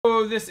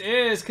Oh, this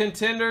is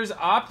Contenders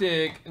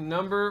Optic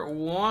number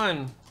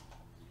 1.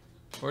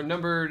 Or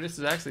number, this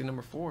is actually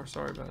number 4.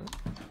 Sorry about it.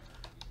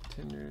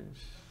 Contenders.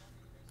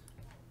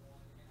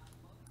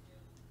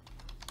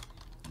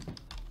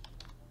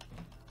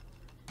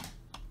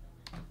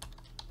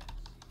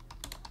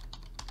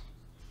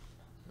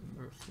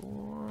 Number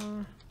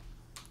 4.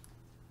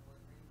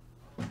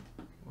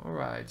 All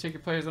right, check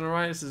your players on the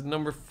right. This is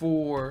number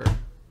 4.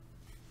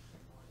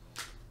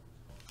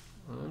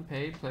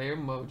 Unpaid player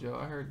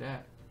mojo. I heard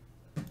that.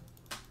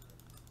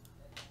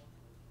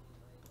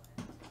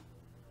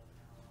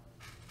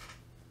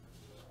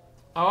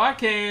 Oh, I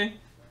can.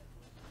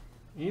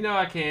 You know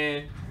I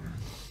can.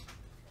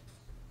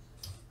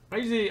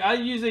 I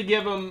usually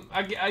give them.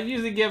 I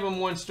usually give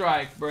them 1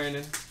 strike,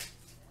 Brandon.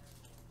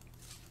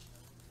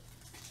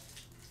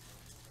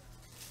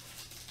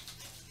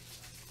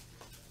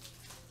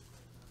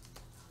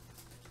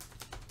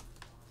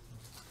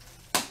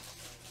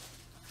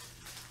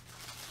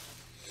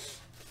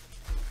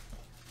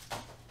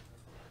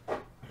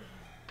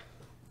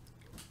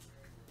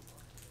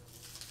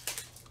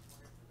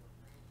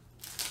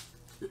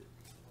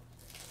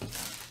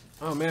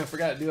 Oh man, I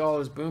forgot to do all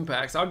those boom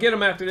packs. I'll get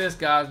them after this,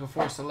 guys,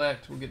 before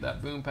select. We'll get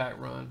that boom pack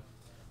run.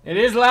 It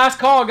is last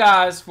call,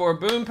 guys, for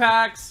boom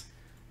packs.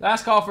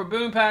 Last call for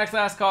boom packs.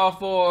 Last call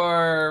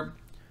for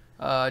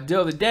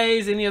deal of the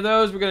days. Any of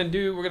those we're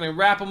gonna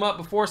wrap them up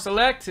before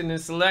select, and then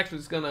select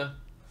is gonna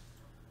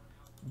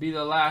be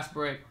the last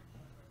break.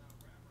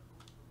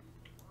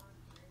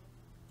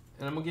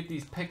 And I'm gonna get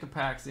these pick a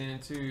packs in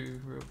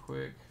too, real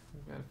quick.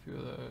 We've got a few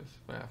of those.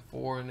 I have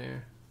 4 in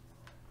there.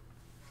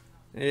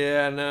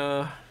 Yeah,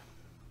 no.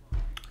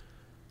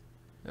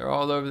 They're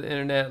all over the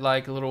internet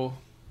like little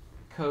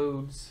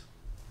codes.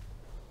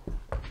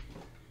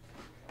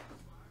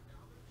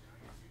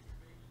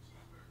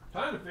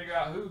 Trying to figure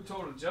out who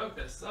told a joke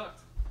that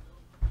sucked.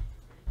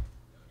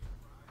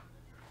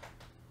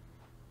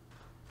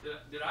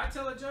 Did I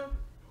tell a joke,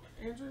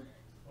 Andrew?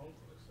 I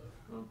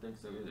don't think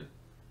so either.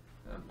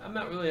 I'm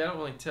not really, I don't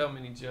really tell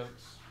many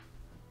jokes.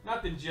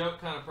 Not the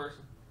joke kind of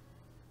person.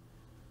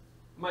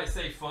 I might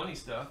say funny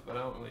stuff, but I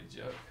don't really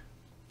joke.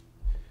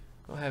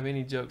 I don't have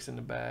any jokes in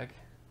the bag.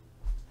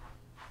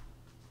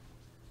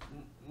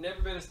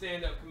 Never been a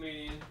stand-up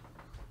comedian.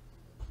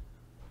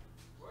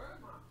 Where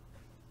am I?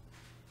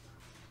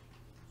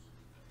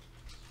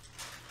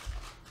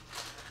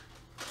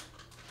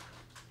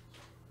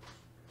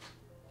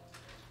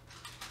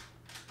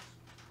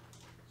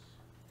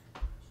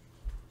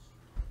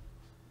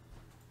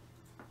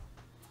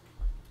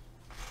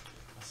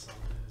 I saw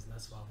those, and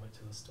that's why I went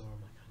to the store.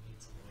 I'm like, I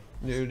need some.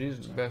 Dude, these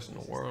are the best in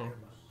the world. My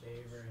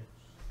favorite.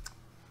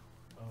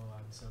 Oh,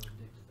 I'm so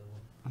addicted to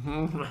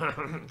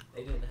them.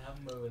 They didn't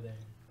have them over there,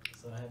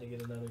 so I had to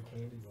get another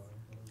candy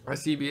bar. At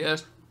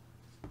CVS?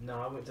 No,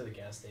 I went to the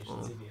gas station.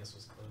 CVS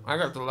was closed. I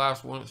got the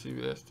last one at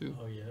CVS too.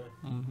 Oh yeah.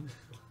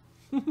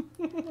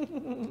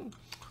 Mm-hmm.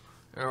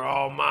 They're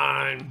all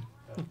mine.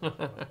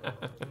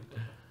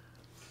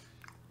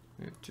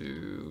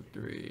 2,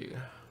 3.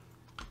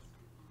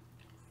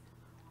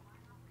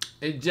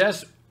 It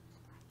just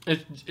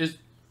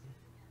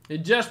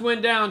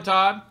went down,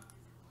 Todd.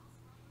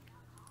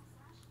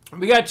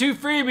 We got 2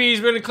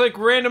 freebies. We're gonna click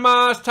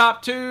randomize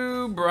top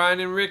 2, Brian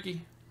and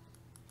Ricky.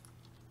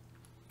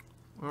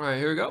 All right,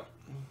 here we go.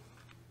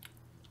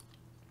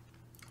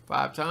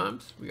 5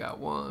 times. We got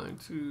 1,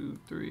 2,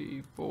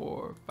 3,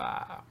 4,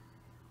 5.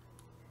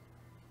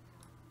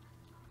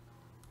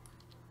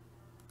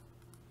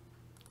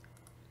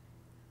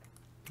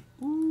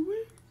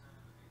 Ooh-wee.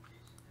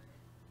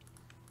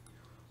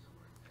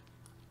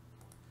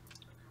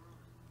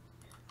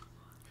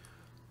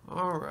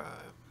 All right.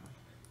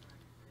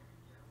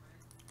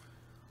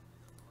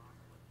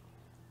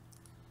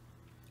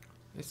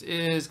 This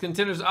is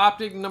Contenders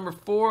Optic number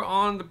 4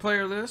 on the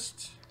player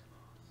list.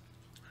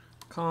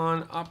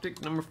 Con Optic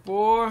number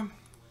 4.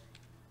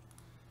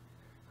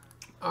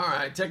 All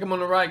right, take them on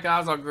the right,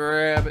 guys. I'll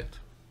grab it.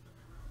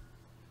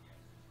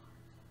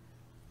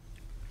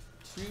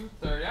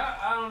 2:30.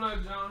 I don't know,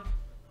 John.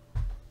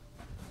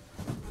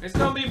 It's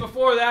gonna be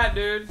before that,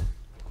 dude.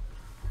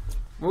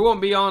 We won't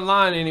be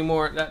online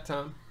anymore at that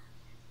time.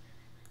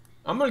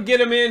 I'm gonna get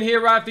them in here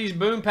right after these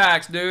boom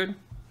packs, dude.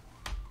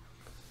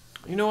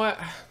 You know what?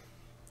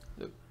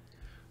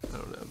 I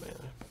don't know, man.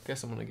 I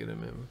guess I'm gonna get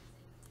them in.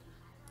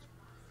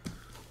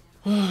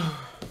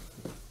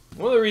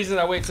 One of the reasons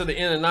I wait till the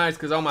end of the night is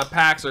because all my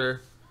packs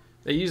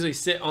they usually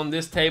sit on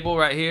this table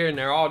right here, and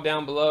they're all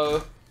down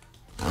below,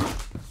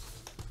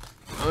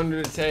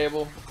 under the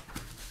table.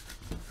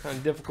 Kind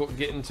of difficult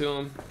getting to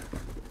them.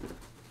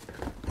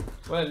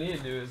 What I need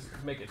to do is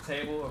make a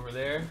table over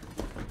there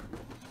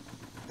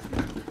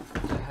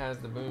that has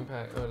the boom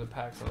pack or the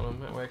packs on them.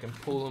 That way I can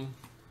pull them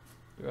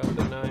throughout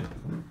the night.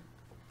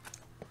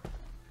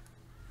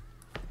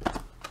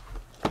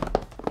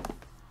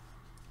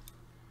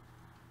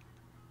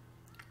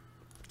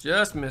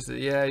 Just missed it.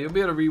 Yeah, you'll be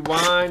able to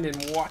rewind and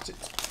watch it.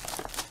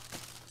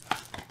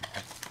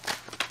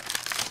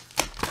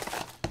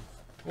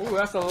 Ooh,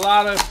 that's a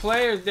lot of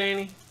players,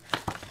 Danny.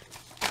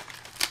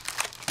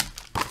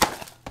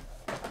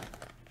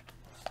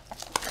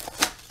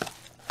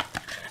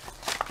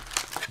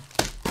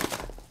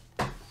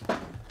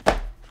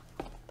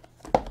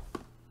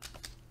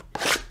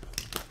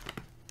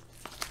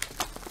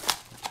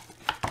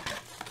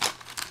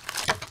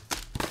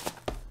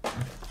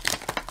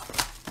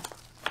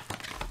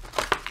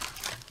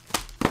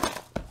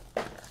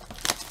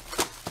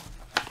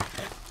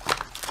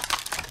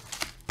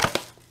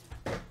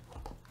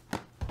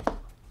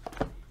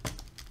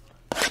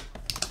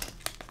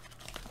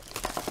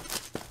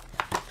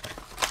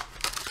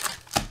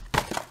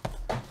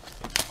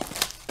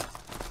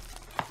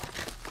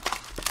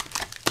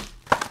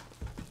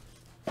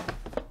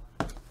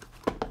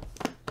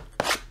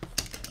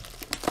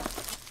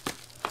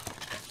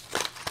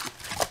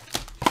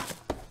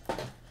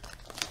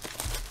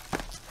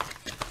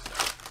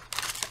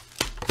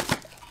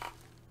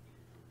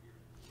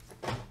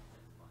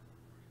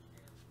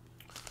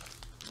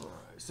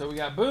 So we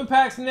got boom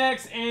packs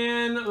next,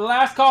 and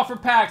last call for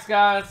packs,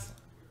 guys.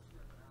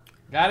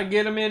 Got to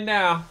get them in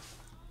now.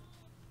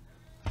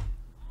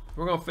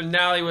 We're going to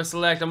finale with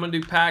select. I'm going to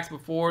do packs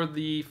before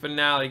the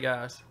finale,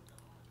 guys.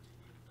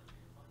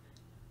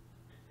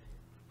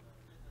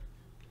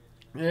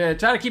 Yeah,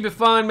 try to keep it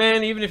fun,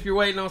 man, even if you're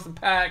waiting on some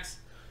packs.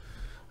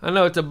 I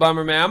know it's a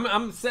bummer, man.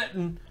 I'm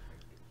setting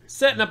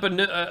up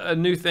a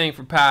new thing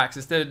for packs.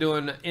 Instead of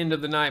doing end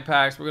of the night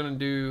packs, we're going to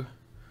do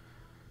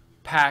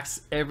packs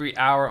every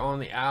hour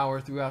on the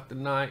hour throughout the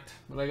night.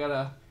 But I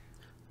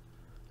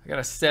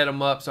gotta set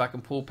them up so I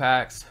can pull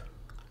packs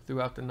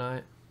throughout the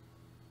night.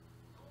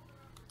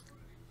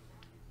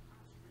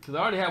 Because I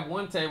already have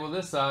one table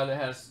this side that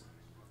has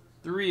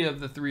 3 of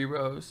the 3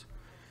 rows.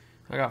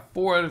 I got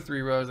 4 of the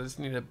 3 rows. I just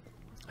need to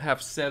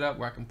have set up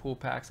where I can pull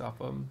packs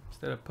off of them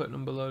instead of putting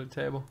them below the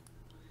table.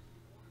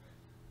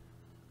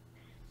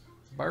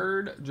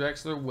 Bird,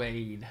 Drexler,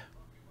 Wade.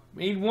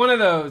 We need one of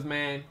those,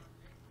 man.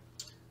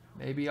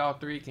 Maybe all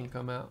 3 can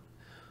come out.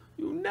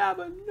 You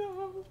never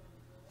know.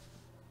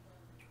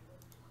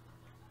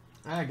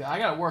 I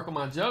gotta work on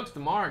my jokes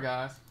tomorrow,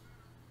 guys.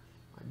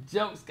 My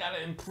jokes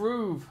gotta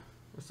improve.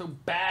 We're so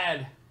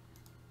bad.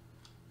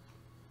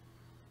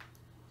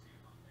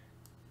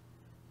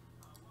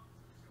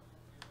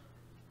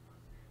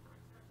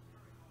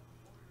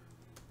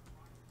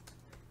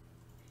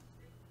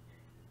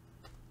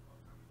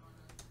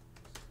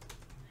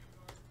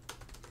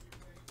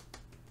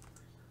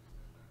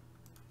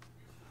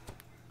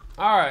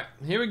 All right,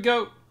 here we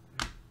go.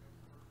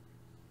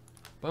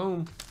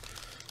 Boom.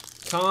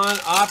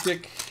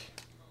 Optic.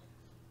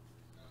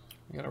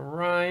 We got a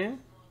Ryan.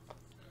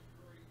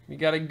 We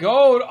got a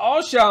gold.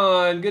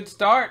 Alshon. Good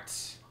start.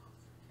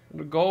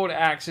 The gold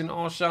action.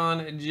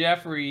 Alshon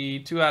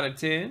Jeffrey. 2 out of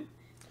 10.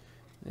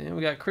 And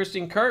we got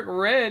Christian Kirk.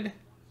 Red.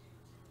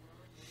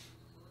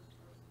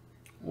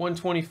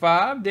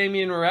 125.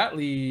 Damian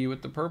Ratley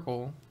with the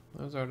purple.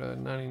 Those are the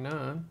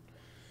 99.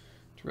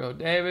 Terrell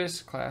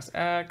Davis. Class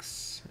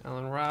X.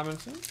 Allen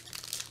Robinson.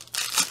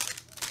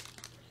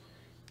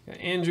 Got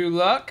Andrew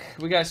Luck.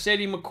 We got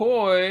Shady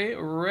McCoy,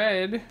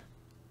 red.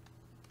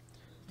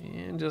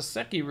 And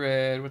Joseki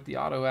red with the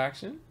auto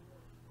action.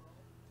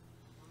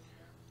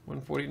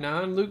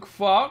 149. Luke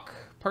Falk,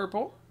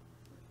 purple.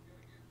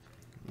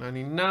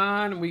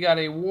 99. We got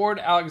a Ward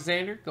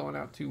Alexander going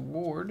out to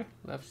Ward.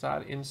 Left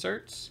side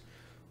inserts.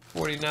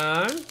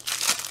 49. Got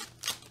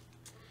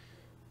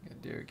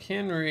Derrick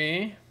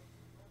Henry.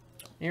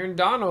 Aaron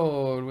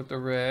Donald with the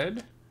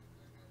red.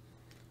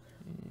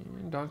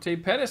 Dante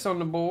Pettis on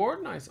the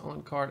board. Nice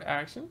on-card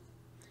action.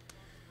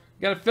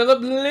 Got a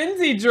Philip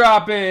Lindsay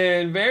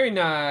dropping. Very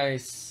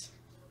nice.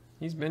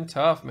 He's been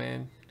tough,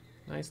 man.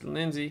 Nice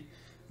Lindsay.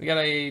 We got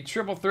a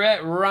triple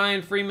threat.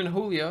 Ryan Freeman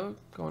Julio.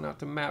 Going out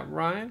to Matt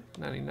Ryan.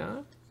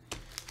 99.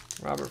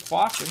 Robert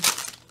Foster.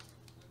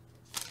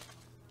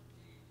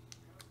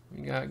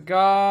 We got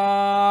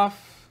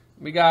Goff.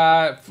 We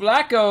got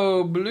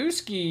Flacco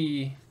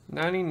Blueski.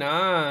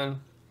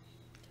 99.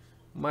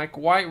 Mike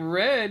White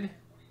red.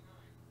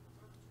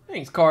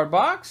 Thanks, card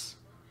box.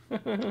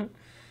 Apparently,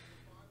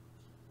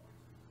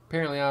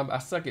 I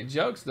suck at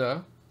jokes,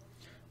 though.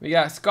 We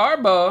got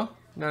Scarbo,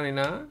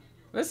 99.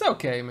 It's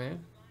okay,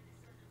 man.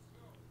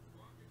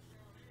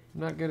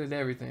 I'm not good at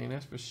everything,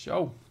 that's for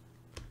sure.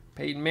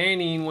 Peyton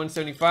Manning,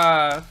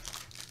 175.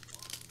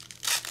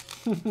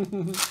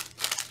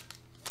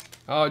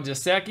 Oh,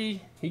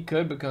 Joseki, he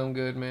could become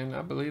good, man.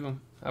 I believe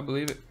him. I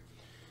believe it.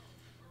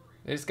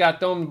 They just got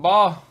thrown the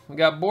ball. We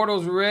got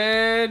Bortles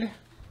red.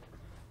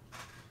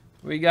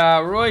 We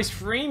got Royce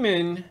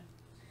Freeman.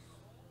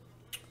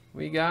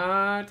 We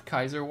got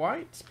Kaiser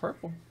White,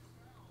 purple.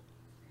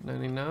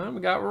 99.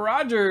 We got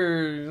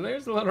Rodgers.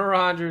 There's a little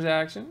Rodgers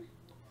action.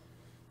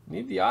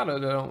 Need the auto,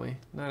 though, don't we?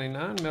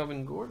 99.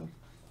 Melvin Gordon.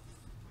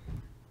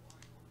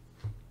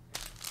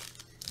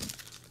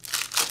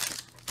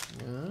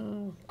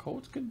 Yeah,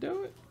 Colts could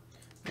do it.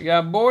 We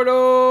got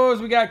Bortles.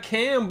 We got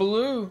Cam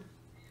Blue.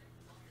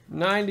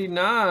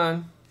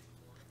 99.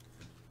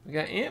 We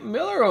got Ant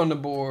Miller on the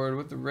board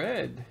with the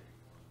red.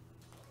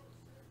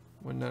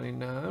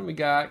 199. We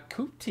got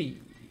Kuti.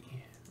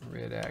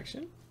 Red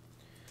action.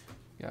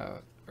 We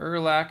got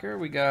Urlacher.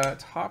 We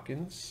got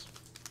Hopkins.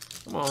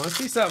 Come on, let's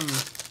see something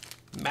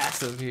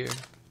massive here.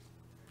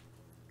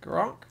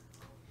 Gronk.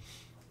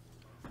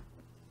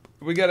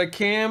 We got a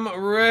Cam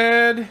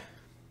red.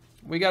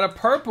 We got a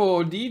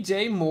purple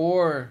DJ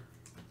Moore.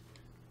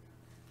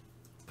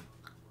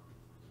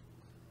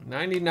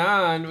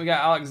 99. We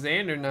got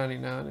Alexander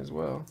 99 as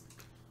well.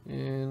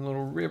 And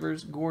little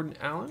Rivers, Gordon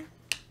Allen.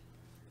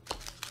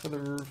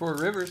 For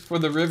Rivers. We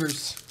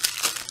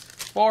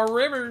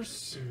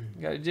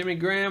got a Jimmy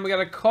Graham. We got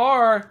a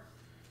Carr.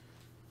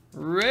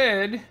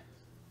 Red.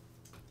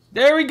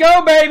 There we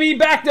go, baby.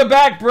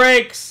 Back-to-back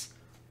breaks.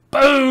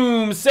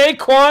 Boom.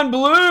 Saquon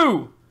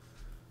blue.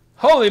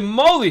 Holy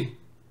moly.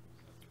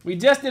 We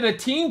just did a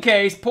team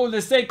case. Pulled the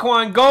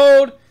Saquon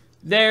gold.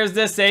 There's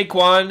the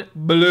Saquon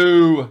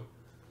blue.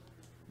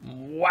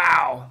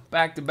 Wow.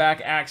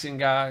 Back-to-back action,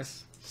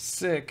 guys.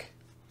 Sick.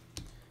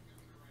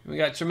 We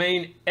got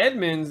Tremaine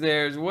Edmonds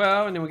there as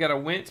well. And then we got a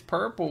Wentz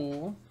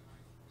purple.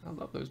 I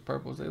love those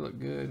purples. They look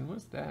good.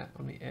 What's that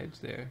on the edge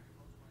there?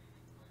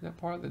 Is that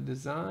part of the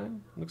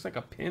design? Looks like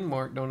a pin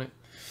mark, don't it?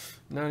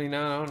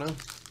 99, I don't know.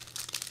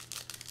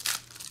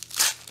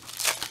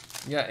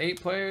 You got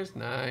 8 players?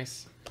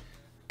 Nice.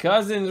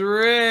 Cousins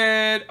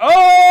red.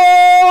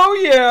 Oh,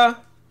 yeah.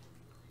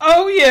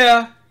 Oh,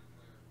 yeah.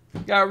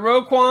 Got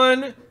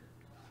Roquan.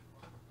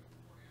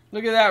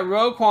 Look at that,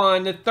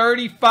 Roquan, the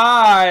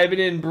 35. And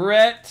then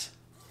Brett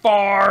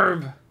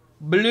Favre.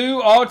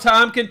 Blue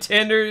all-time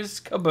contenders.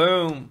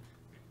 Kaboom.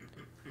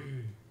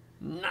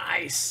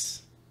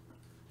 Nice.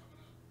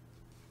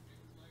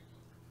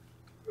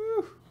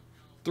 Whew.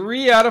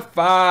 3 out of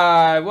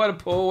 5. What a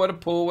pull, what a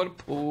pull, what a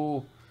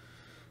pull.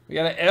 We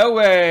got an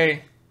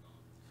Elway.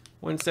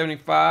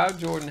 175,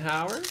 Jordan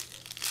Howard.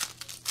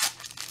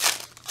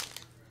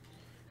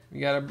 We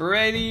got a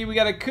Brady. We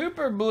got a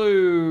Cooper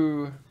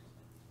blue.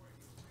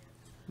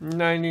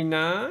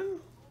 99.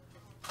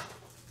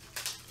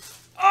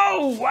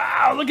 Oh,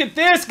 wow. Look at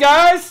this,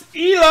 guys.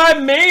 Eli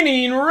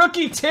Manning,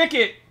 rookie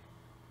ticket.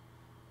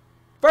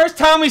 First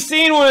time we've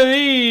seen one of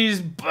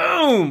these.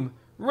 Boom.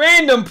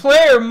 Random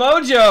player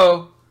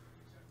mojo.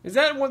 Is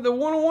that what the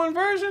 101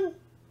 version?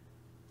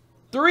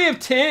 3 of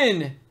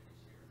 10.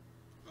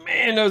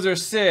 Man, those are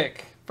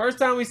sick. First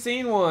time we've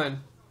seen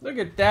one. Look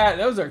at that.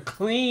 Those are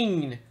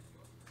clean.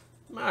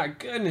 My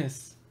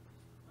goodness.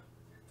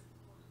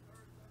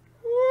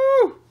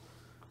 Woo.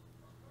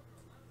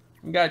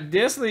 We got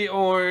Disley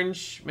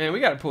orange. Man, we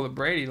got to pull a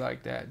Brady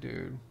like that,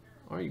 dude.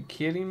 Are you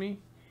kidding me?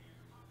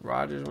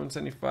 Rodgers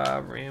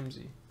 175,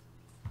 Ramsey.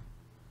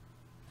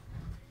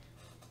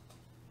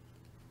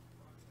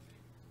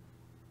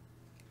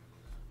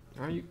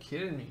 Are you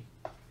kidding me?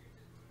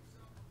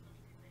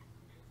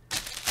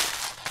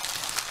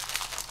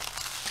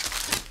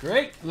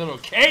 Great little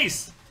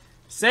case.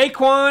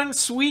 Saquon,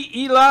 Sweet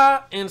Eli,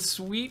 and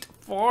Sweet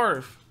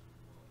Favre.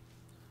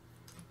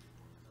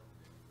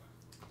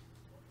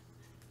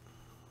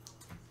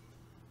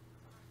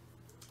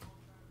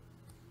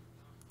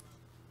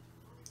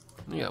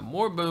 We got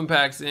more boom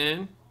packs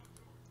in.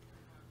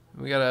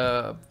 We got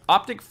a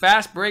Optic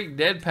Fast Break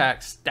Dead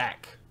Pack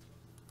stack.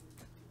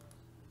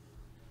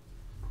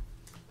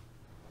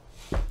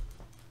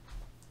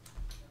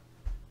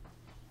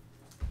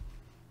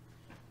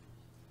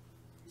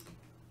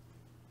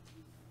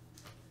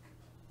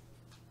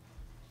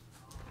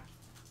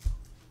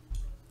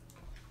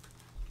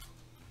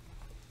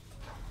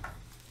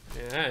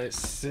 Yeah, that is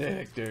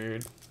sick,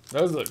 dude.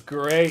 Those look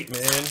great,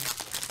 man.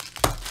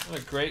 What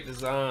a great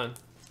design.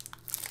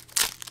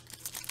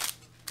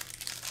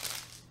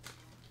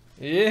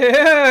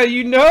 Yeah,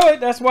 you know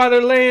it. That's why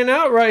they're laying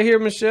out right here,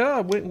 Michelle.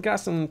 I went and got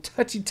some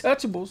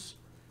touchables.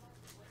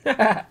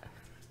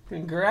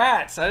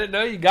 Congrats. I didn't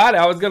know you got it.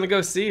 I was going to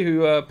go see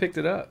who picked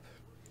it up.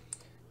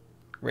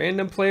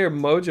 Random player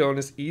mojo on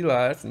this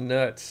Eli. That's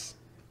nuts.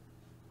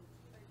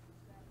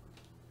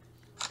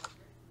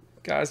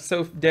 Guy's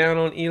so down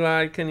on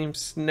Eli, couldn't even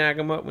snag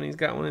him up when he's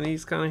got one of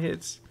these kind of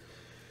hits.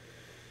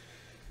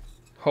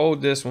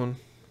 Hold this one.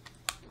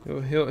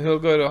 He'll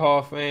go to Hall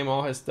of Fame.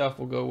 All his stuff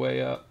will go way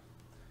up.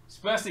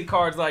 Especially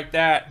cards like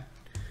that,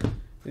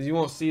 because you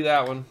won't see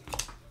that one.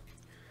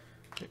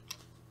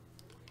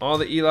 All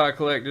the Eli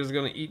collectors are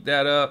going to eat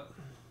that up.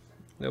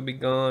 They'll be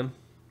gone.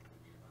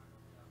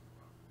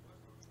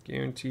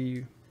 Guarantee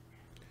you.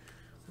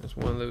 That's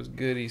one of those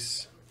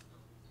goodies.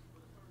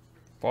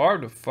 Favre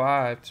to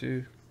 5,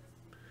 too.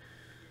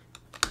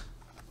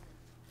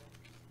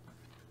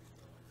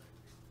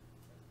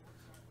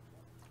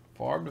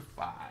 Favre to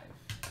 5.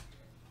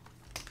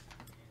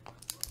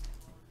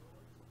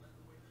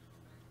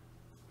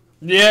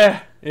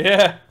 Yeah,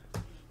 yeah.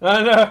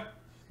 I know.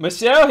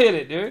 Michelle hit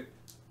it, dude.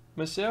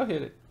 Michelle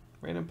hit it.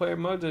 Random player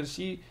mojo.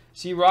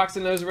 She rocks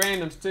in those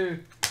randoms too.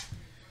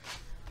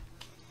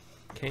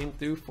 Came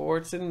through for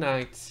it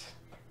tonight.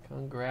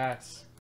 Congrats.